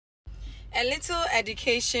A little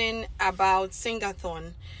education about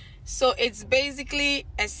SING-A-THON. So it's basically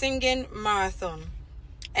a singing marathon.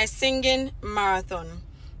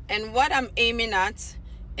 And what I'm aiming at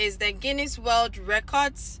is the Guinness World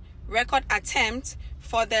record attempt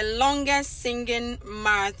for the longest singing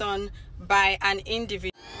marathon by an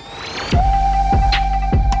individual.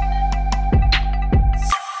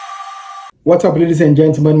 What's up, ladies and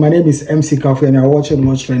gentlemen? My name is MC Kafu and you're watching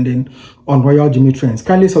What's Trending on Royal Jimmy Trends.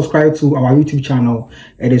 Kindly subscribe to our YouTube channel.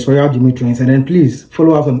 It is Royal Jimmy Trends. And then please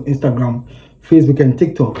follow us on Instagram, Facebook, and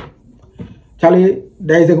TikTok. Charlie,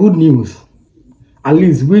 there is a good news. At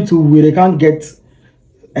least we can't get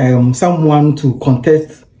someone to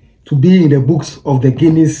contest to be in the books of the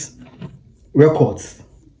Guinness records.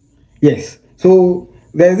 Yes. So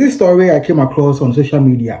there's this story I came across on social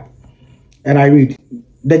media and I read.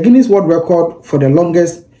 The Guinness World Record for the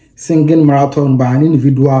longest singing marathon by an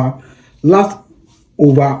individual last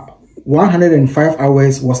over 105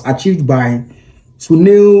 hours was achieved by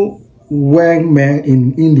Sunil Wengme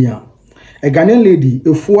in India. A Ghanaian lady,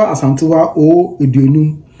 Afua Asantewaa or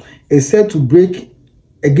Aduonum, is said to break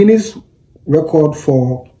a Guinness record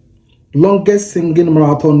for longest singing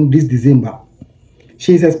marathon this December.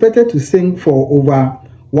 She is expected to sing for over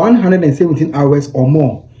 117 hours or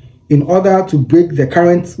more in order to break the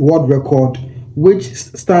current world record, which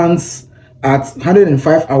stands at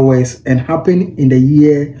 105 hours and happened in the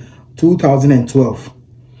year 2012.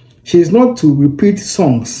 She is not to repeat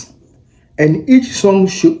songs, and each song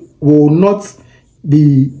will not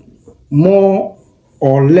be more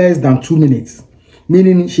or less than 2 minutes,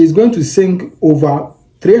 meaning she is going to sing over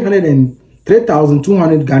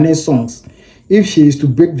 3,200 Ghanaian songs if she is to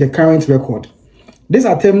break the current record. This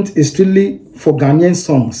attempt is strictly for Ghanaian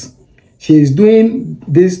songs. She is doing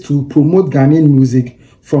this to promote Ghanaian music,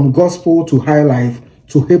 from gospel to high life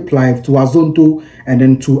to hip life to azonto and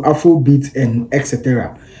then to Afrobeat and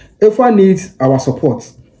etc. Afua needs our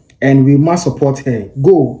support and we must support her.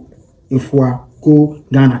 Go Afua, go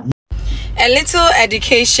Ghana. A little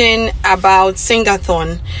education about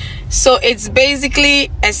SING-A-THON. So it's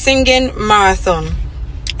basically a singing marathon.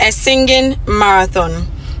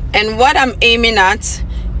 And what I'm aiming at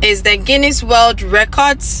is the Guinness World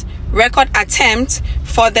record attempt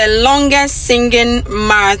for the longest singing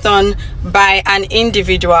marathon by an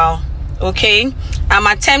individual. Okay, I'm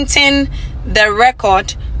attempting the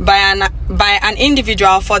record by an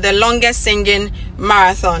individual for the longest singing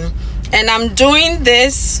marathon, and I'm doing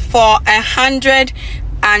this for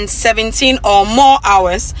 117 or more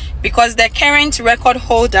hours because the current record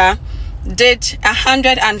holder did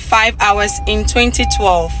 105 hours in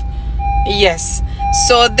 2012. Yes,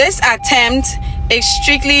 so this attempt is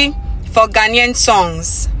strictly for Ghanaian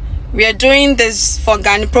songs. We are doing this for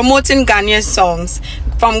promoting Ghanaian songs,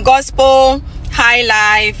 from gospel, high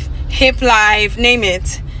life, hip life, name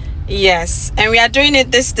it. Yes, and we are doing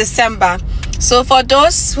it this December. So for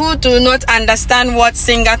those who do not understand what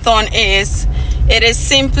SING-A-THON is, it is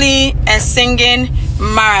simply a singing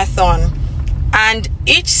marathon, and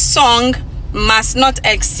each song must not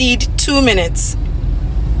exceed 2 minutes.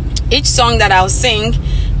 Each song that I'll sing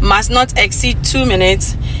must not exceed 2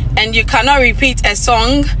 minutes, and you cannot repeat a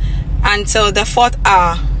song until the 4th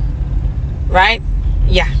hour. Right?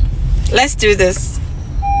 Yeah. Let's do this.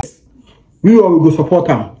 We all will go support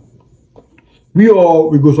them.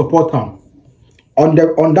 On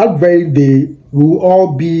that very day, we will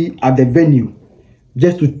all be at the venue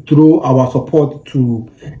just to throw our support to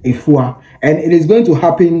Afua, and it is going to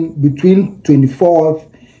happen between 24th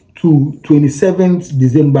to 27th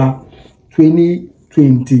December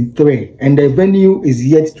 2023, and the venue is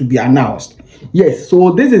yet to be announced. Yes,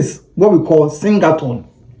 so this is what we call SING-A-THON.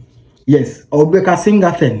 Yes, or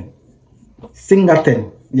SING-A-THON.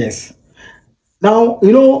 Yes. Now,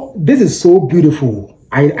 you know, this is so beautiful.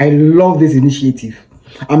 I love this initiative.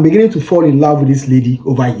 I'm beginning to fall in love with this lady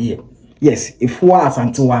over here. Yes, Afua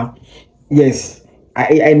Asantewaa. Yes,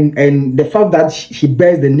 and the fact that she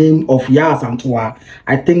bears the name of Asantewaa,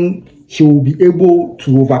 I think she will be able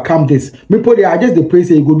to overcome this. Maybe I just the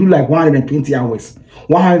praise you go do like 120 hours,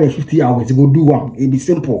 150 hours. You go do one. It be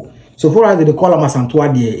simple. So for us, they call them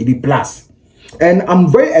Asantewaa there. It be plus. And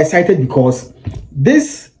I'm very excited because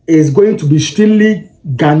this is going to be strictly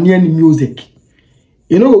Ghanaian music.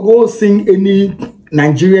 You know, go sing any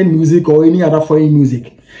Nigerian music or any other foreign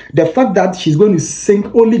music. The fact that she's going to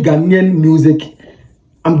sing only Ghanaian music,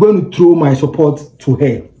 I'm going to throw my support to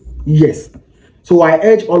her. Yes. So I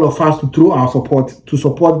urge all of us to throw our support to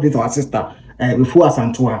support this our sister, Afua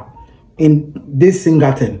Asantewaa, in this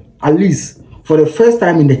SING-A-THON. At least for the first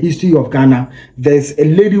time in the history of Ghana, there's a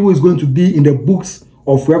lady who is going to be in the books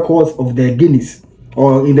of records of the Guinness.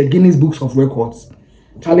 or in the Guinness Books of Records.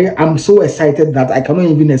 Charlie, I'm so excited that I cannot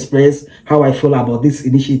even express how I feel about this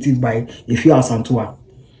initiative by Afua Asantewaa.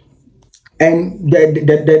 And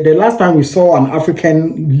the last time we saw an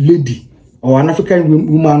African lady or an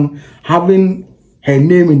African woman having her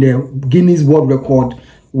name in the Guinness World Record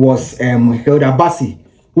was Hilda Baci,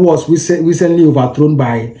 who was recently overthrown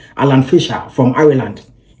by Alan Fisher from Ireland.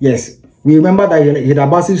 Yes, we remember that Hilda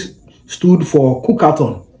Baci stood for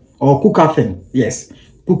Cook-A-Thon or Cook-A-Thon. Yes,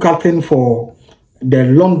 Cook-A-Thon for the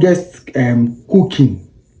longest cooking.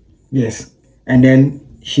 Yes, and then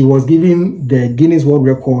she was given the Guinness World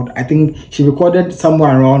Record. I think she recorded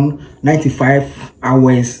somewhere around 95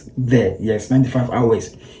 hours there. Yes, 95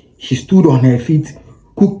 hours. She stood on her feet,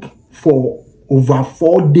 cooked for over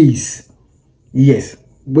 4 days. Yes,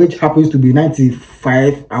 which happens to be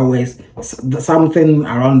 95 hours, something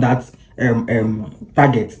around that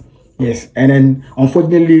target. Yes, and then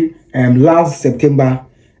unfortunately, last September,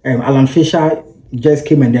 Alan Fisher just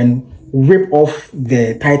came and then ripped off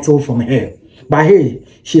the title from her. But hey,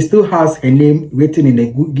 she still has her name written in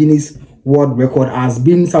the Guinness World Record as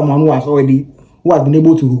being someone who has been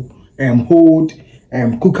able to hold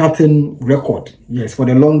Cook-A-Thon record. Yes, for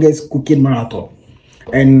the longest cooking marathon.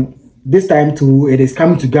 And this time too, it is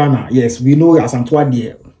coming to Ghana. Yes, we know Asantewaa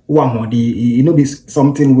there. You know, this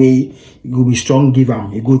something where it will be strong. Give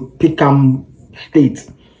him, it will pick him state,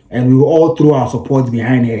 and we will all throw our support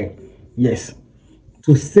behind her. Yes,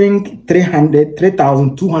 to sing 3,200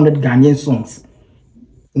 Ghanaian songs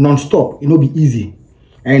non-stop, it will be easy.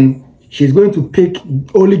 And she's going to pick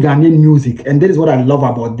only Ghanaian music, and that is what I love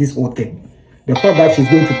about this whole thing. The fact that she's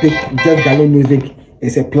going to pick just Ghanaian music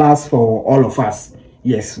is a plus for all of us.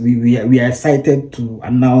 Yes, we are excited to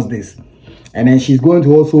announce this. And then she's going to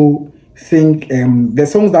also sing the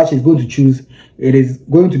songs that she's going to choose. It is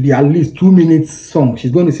going to be at least 2 minutes song.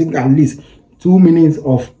 She's going to sing at least 2 minutes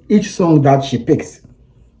of each song that she picks.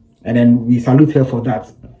 And then we salute her for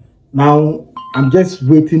that. Now, I'm just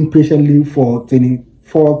waiting patiently for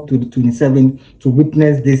 24 to 27 to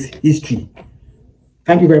witness this history.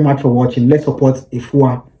 Thank you very much for watching. Let's support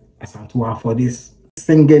Afua Asantewaa for this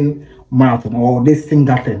singing marathon or this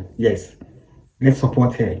SING-A-THON. Yes, let's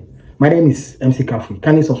support her. My name is MC Kafui.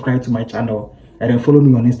 Kindly subscribe to my channel and then follow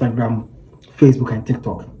me on Instagram, Facebook, and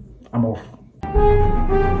TikTok. I'm off.